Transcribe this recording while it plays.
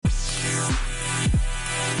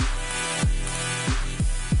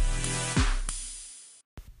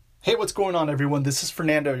Hey, what's going on, everyone? This is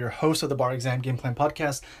Fernando, your host of the Bar Exam Game Plan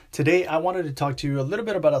Podcast. Today, I wanted to talk to you a little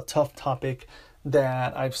bit about a tough topic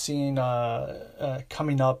that I've seen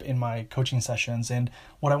coming up in my coaching sessions. And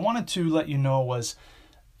what I wanted to let you know was,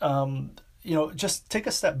 just take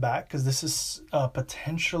a step back, because this is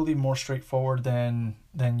potentially more straightforward than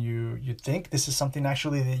you think. This is something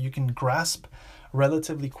actually that you can grasp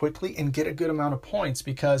relatively quickly and get a good amount of points,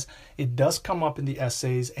 because it does come up in the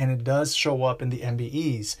essays and it does show up in the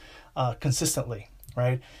MBEs consistently,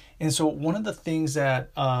 right? And so one of the things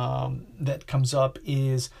that comes up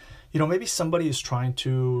is, maybe somebody is trying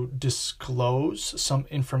to disclose some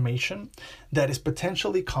information that is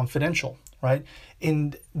potentially confidential, right?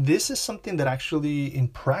 And this is something that actually in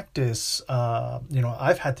practice,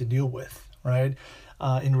 I've had to deal with, right?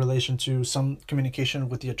 In relation to some communication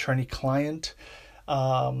with the attorney-client.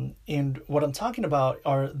 And what I'm talking about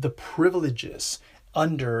are the privileges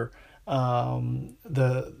under under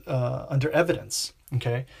evidence,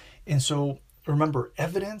 okay? And so remember,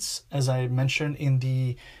 evidence, as I mentioned in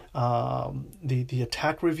the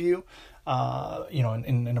attack review,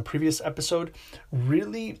 in a previous episode,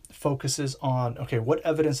 really focuses on, okay, what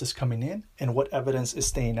evidence is coming in and what evidence is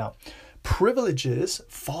staying out. Privileges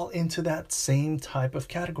fall into that same type of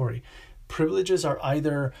category. Privileges are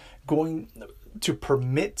either going to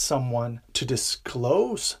permit someone to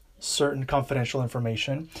disclose certain confidential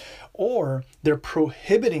information, or they're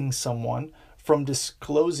prohibiting someone from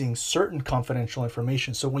disclosing certain confidential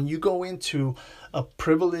information. So when you go into a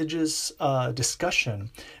privileges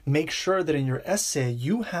discussion, make sure that in your essay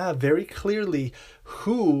you have very clearly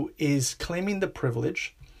who is claiming the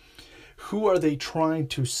privilege, who are they trying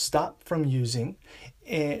to stop from using,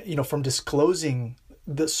 from disclosing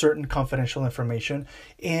the certain confidential information,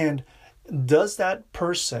 and does that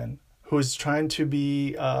person who is trying to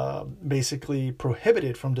be basically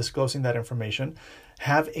prohibited from disclosing that information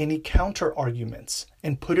have any counter arguments,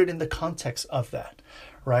 and put it in the context of that,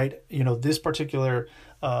 right? This particular,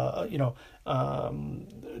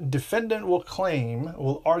 defendant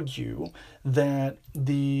will argue that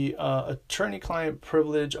the attorney-client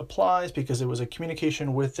privilege applies because it was a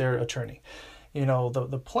communication with their attorney.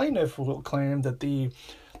 The plaintiff will claim that the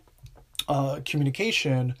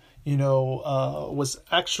communication was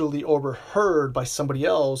actually overheard by somebody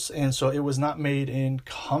else, and so it was not made in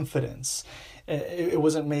confidence. It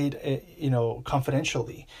wasn't made,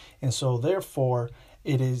 confidentially, and so therefore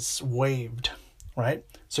it is waived, right?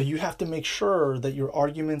 So you have to make sure that your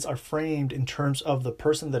arguments are framed in terms of the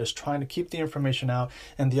person that is trying to keep the information out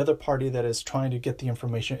and the other party that is trying to get the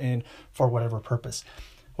information in for whatever purpose.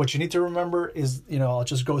 What you need to remember is, I'll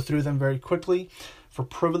just go through them very quickly. For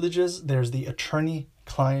privileges, there's the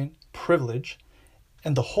attorney-client privilege,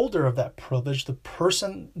 and the holder of that privilege, the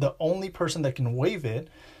only person that can waive it,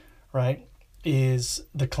 right, is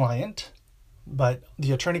the client. But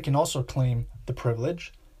the attorney can also claim the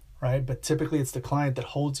privilege, right? But typically it's the client that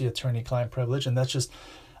holds the attorney-client privilege, and that's just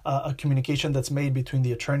a communication that's made between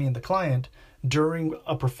the attorney and the client during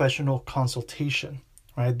a professional consultation,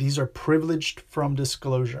 right? These are privileged from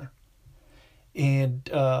disclosure. And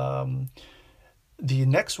the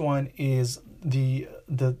next one is the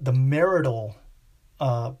marital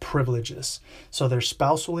privileges. So there's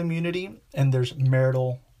spousal immunity and there's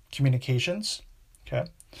marital communications. Okay,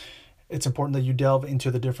 it's important that you delve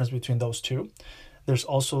into the difference between those two. There's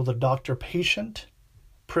also the doctor-patient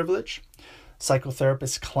privilege,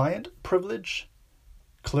 psychotherapist-client privilege,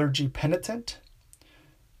 clergy-penitent,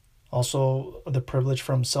 also the privilege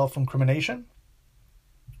from self-incrimination.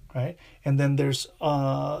 Right, and then there's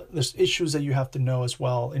issues that you have to know as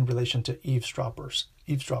well in relation to eavesdroppers.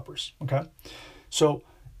 Okay, so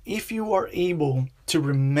if you are able to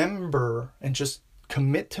remember and just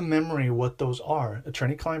commit to memory what those are: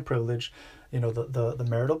 attorney-client privilege, the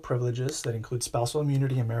marital privileges that include spousal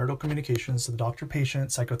immunity and marital communications, the doctor-patient,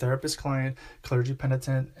 psychotherapist-client,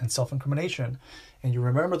 clergy-penitent, and self-incrimination, and you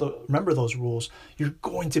remember those rules, you're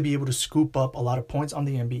going to be able to scoop up a lot of points on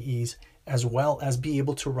the MBEs, as well as be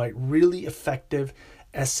able to write really effective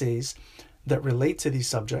essays that relate to these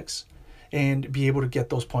subjects and be able to get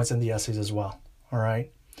those points in the essays as well. All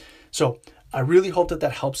right. So I really hope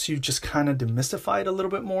that helps you just kind of demystify it a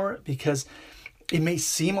little bit more, because it may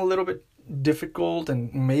seem a little bit difficult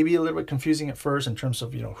and maybe a little bit confusing at first in terms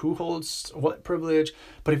of, who holds what privilege.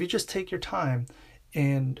 But if you just take your time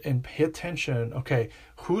and pay attention, okay,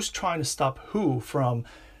 who's trying to stop who from,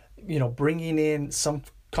 bringing in some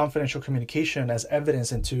confidential communication as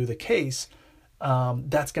evidence into the case,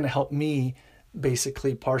 that's going to help me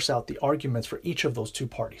basically parse out the arguments for each of those two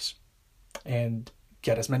parties and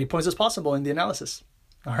get as many points as possible in the analysis.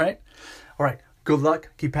 All right. Good luck.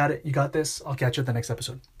 Keep at it. You got this. I'll catch you at the next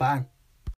episode. Bye.